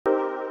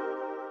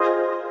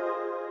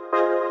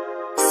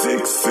Yeah,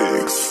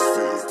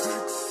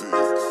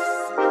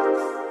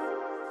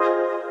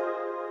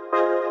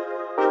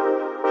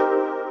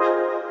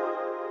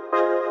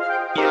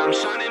 I'm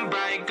shining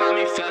bright, got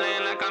me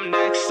feeling like I'm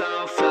next,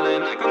 so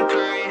feeling like I'm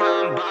Curry,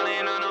 how I'm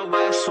balling on the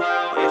West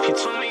Wall. If you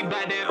told me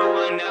back then,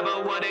 oh, I never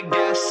would've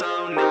guessed,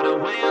 so now the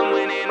way I'm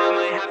winning, I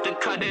might have to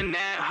cut the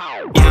net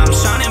home. Yeah, I'm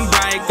shining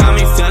bright, got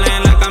me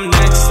feeling like I'm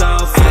next, so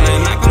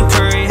feeling like I'm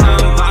Curry, how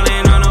I'm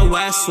balling on the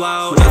West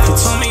Wall. If you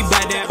told me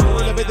back then,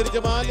 بدر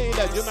جمالي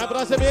الى جمعه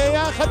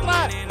براسبيه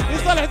خطره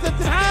لصالح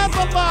الاتحاد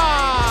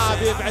الله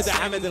بيبعدها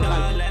حمد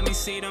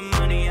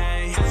الخالدي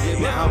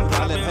يجمعهم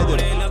على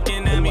الهدف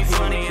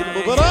في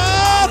المباراه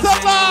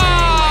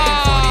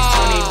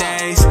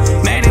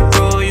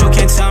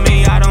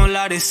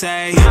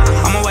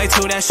I'm away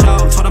to that show,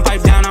 told them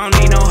pipe down, I don't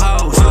need no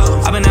hoes.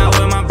 I've been out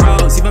with my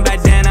bros, even back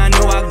then I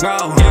knew I'd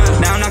grow.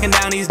 Now I'm knocking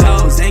down these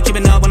doors, they ain't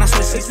keeping up when I switch.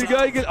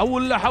 الدقائق او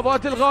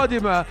اللحظات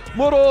القادمه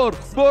مرور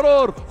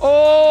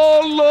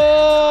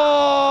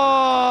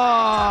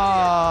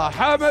الله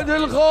حمد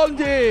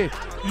الخالدي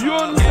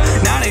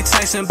Now they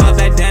texting, but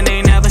back then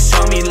they never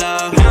showed me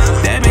love.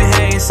 They've been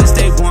hating since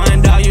day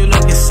one, dog, you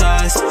looking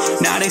sus.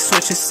 Now they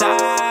switching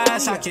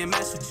sides, I can't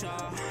mess with y'all.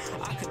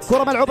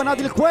 كرة ملعوبة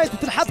نادي الكويت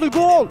وتنحط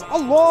بالجول.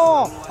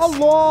 الله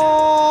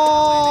الله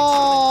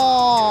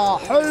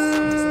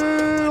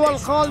حلوة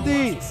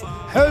الخالدي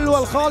حلوة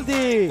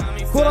الخالدي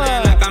كرة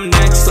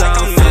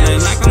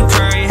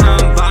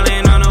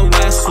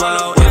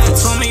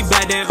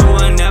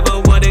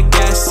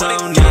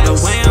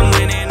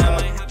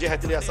جهة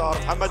اليسار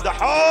محمد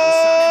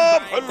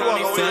دحام حلوة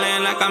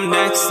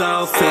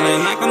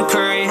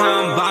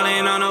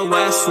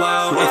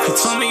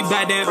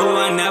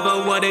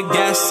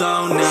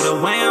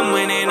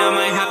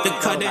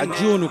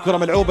عجون وكرة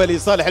ملعوبة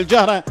لصالح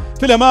الجهرة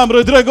في الأمام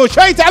رودريجو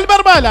شايت على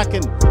المرمى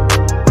لكن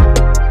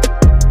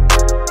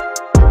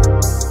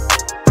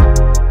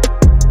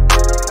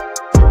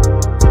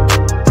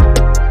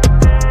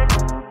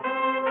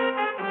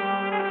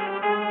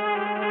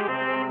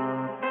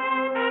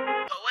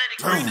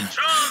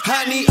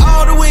I need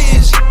all the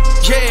wins,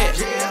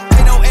 yeah.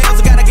 Ain't no L's,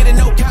 I gotta get a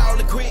no call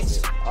to quits.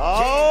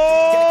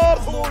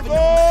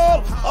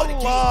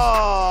 الله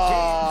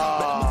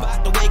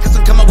Out the way, cause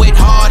I'm coming with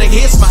harder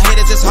hits. My head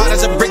is as hard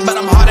as a brick, but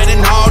I'm harder than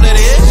all of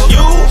this.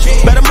 You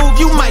better move,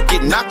 you might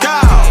get knocked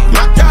out.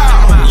 Knocked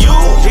out. You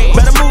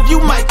better move, you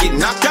might get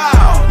knocked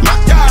out.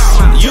 Knocked out.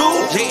 You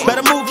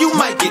better move, you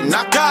might get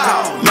knocked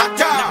out.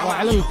 Knocked out.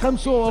 على ال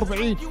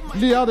 45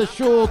 لهذا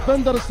الشوط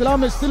بندر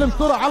السلام يستلم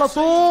كرة على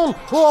طول.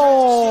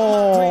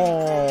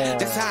 اوه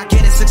That's how I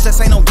get it.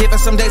 Success ain't no given.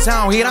 Some days I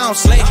don't hit, I don't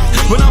slay.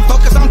 When I'm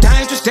focused, I'm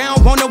dangerous. They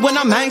don't wonder when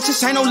I'm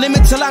anxious. Ain't no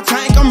limit till I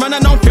tank. I'm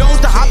running on fumes.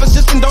 The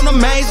opposition don't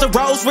amaze. The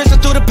roads racing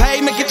through the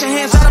pavement. Get your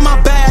hands out of my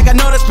bag. I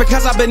know that's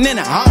because I've been in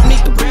it. I don't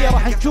need the bread.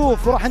 راح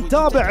نشوف وراح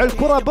نتابع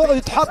الكرة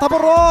بعد تحطها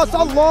بالراس.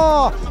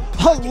 الله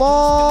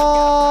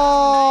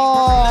الله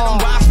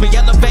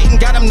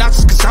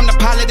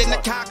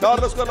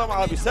كارلوس كله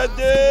معاه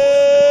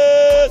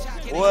بيسدد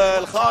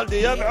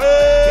والخالدي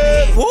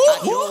يبعد.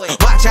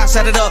 Watch out,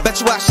 set it up. Bet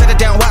you I shut it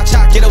down. Watch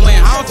out, get a win.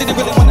 I don't think they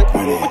really want to,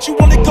 but you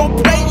only gon'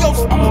 play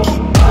yourself.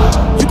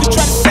 You can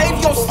try to save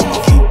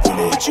yourself,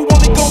 but you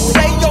only gon'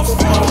 play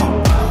yourself.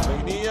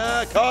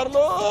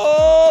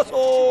 كارلوس.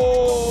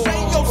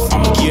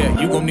 Yeah,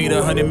 you gon' need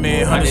 100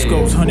 men, 100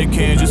 scopes, 100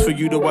 cans just for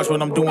you to watch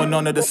what I'm doing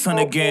under the sun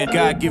again.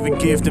 God-given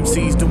gift,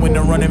 MC's doing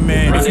the running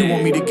man. If you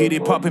want me to get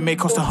it poppin', may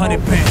cost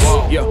 100 pence.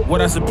 Yeah, what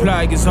I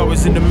supply is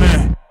always in the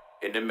man.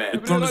 The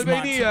throne is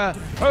mine.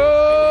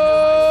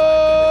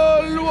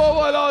 حلوة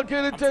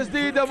ولكن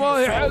التسديدة ما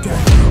هي حلوة.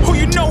 Who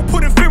you know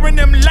putting fear in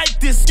them like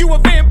this? You a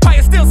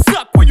vampire, still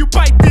suck when you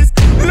bite this.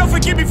 Lord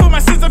forgive me for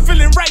my sins, I'm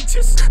feeling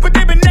righteous. But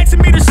they been next to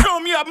me to show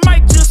me I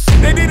might just.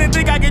 They didn't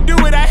think I could do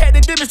it, I had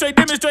to demonstrate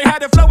how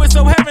the flow is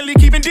so heavenly,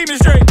 keeping demons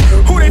straight.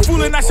 Who they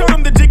fooling? I showed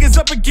them the jig is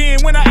up again.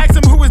 When I asked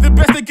them who is the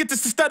best, they get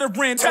this to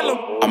stuttering. Tell them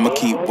I'ma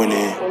keep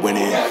winning,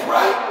 winning.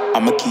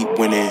 I'ma keep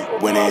winning,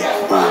 winning.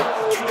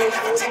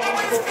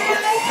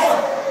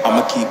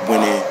 I'ma keep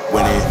winning,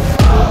 winning.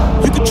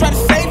 You can try to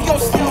save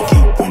yourself,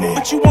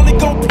 but you only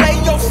gon' play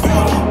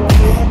yourself.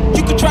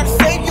 You can try to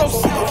save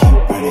yourself,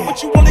 but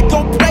you only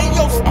gon' play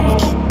yourself.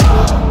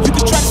 You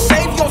can try to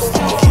save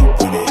yourself,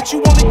 but you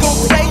only gon'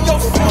 play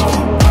yourself.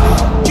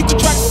 You can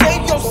try to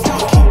save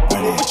yourself,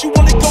 but you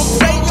only gon'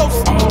 play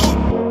yourself.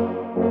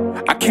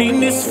 I came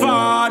this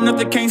far,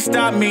 nothing can't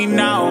stop me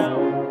now.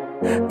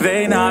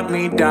 They knock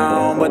me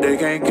down, but they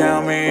can't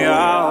count me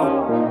out.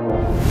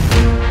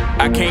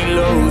 I can't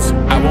lose,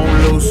 I won't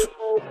lose.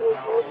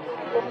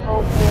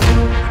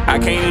 I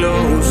can't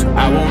lose,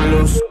 I won't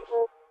lose.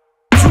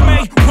 You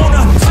may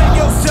wanna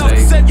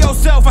save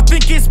yourself. I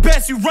think it's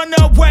best you run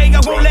away.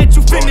 I won't let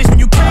you finish. When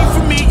you came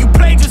for me, you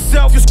played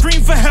yourself. You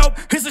scream for help.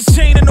 It's a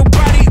shame that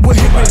nobody will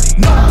hit me.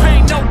 No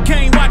pain, no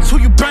gain. Watch who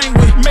you bang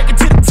with. Make it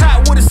to the top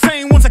with the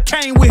same ones I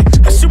came with.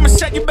 I shoot my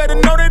shot, you better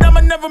know that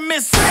I'ma never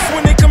miss.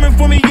 When they coming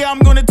for me, yeah,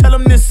 I'm gonna tell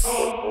them this.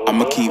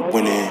 I'ma keep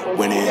winning,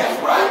 winning.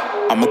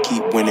 I'ma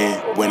keep winning,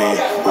 winning.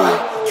 free.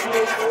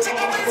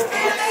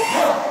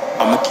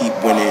 I'ma keep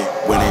winning,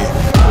 winning.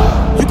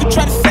 You can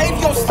try to save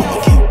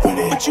yourself,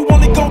 but you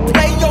only gon'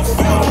 play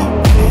yourself.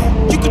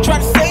 You can try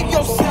to save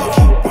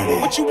yourself,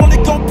 but you only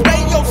gon'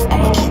 play yourself.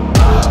 I'ma keep.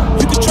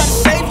 You can try to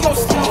save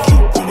yourself,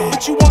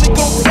 but you only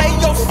gon' play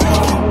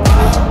yourself.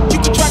 You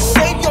can try to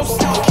save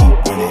yourself,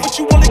 but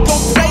you only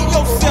gon' play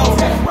yourself.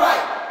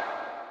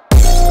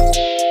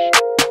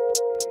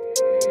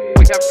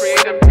 We have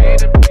creative.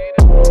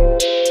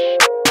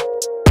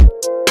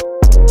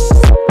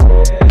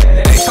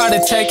 They try to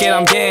take it,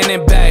 I'm getting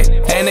it back.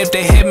 And if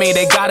they hit me,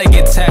 they gotta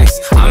get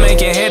taxed. I'm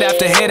making hit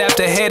after hit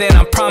after hit, and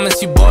I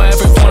promise you, boy,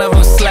 every one of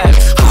them slap.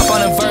 Hop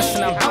on a verse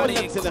and I'm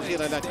body.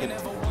 الأخيرة لكن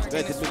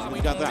بيت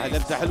المسلم قاطعها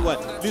لمسة حلوة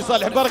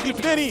لصالح مبارك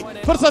الفناني،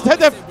 فرصة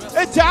هدف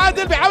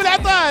التعادل بيحاول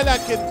إعطائها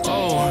لكن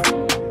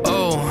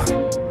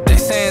They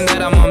saying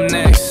that I'm up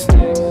next.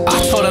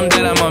 I told them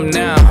that I'm up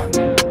now.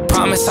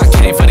 Promise I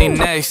came for the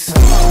next.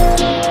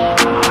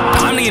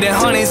 I'm needing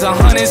honeys on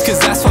honeys, cause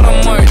that's what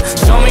I'm worth.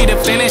 Show me the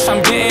finish,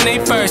 I'm getting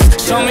it first.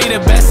 Show me the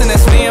best, and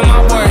that's me and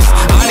my worst.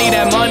 I need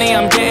that money,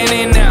 I'm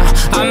getting it now.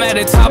 I'm at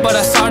the top, but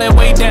I started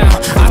way down.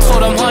 I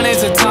told them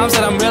hundreds of times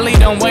that I'm really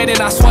done waiting.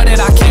 I swear that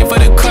I came for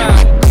the crown.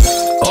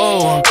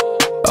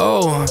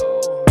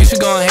 You should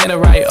go ahead and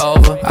write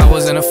over. I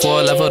was in a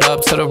 4, leveled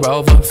up to the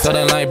Rover.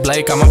 Feeling like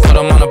Blake, I'ma put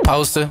him on a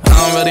poster. I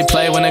don't really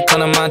play when it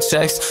comes to my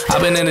checks.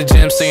 I've been in the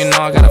gym, so you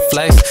know I gotta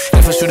flex.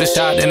 If I shoot a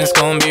shot, then it's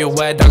gonna be a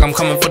wet dog. I'm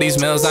coming for these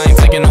meals, I ain't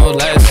taking no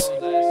less.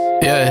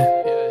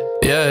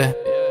 Yeah,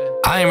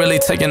 I ain't really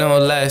taking no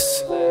less.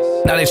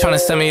 Now they tryna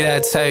send me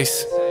that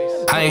text.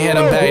 I ain't hit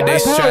them back, they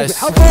stress.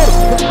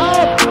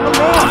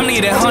 I'm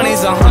needing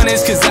honeys on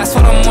honeys, cause that's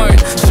what I'm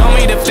worth. Show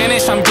me the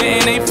finish, I'm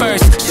getting it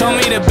first. Show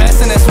me the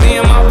best, and that's me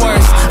and my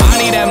worst. I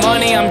need that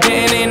money, I'm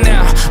getting it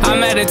now.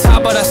 I'm at the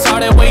top, but I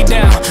started way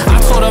down.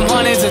 I told them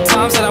hundreds of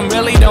times that I'm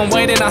really done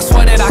waiting. I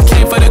swear that I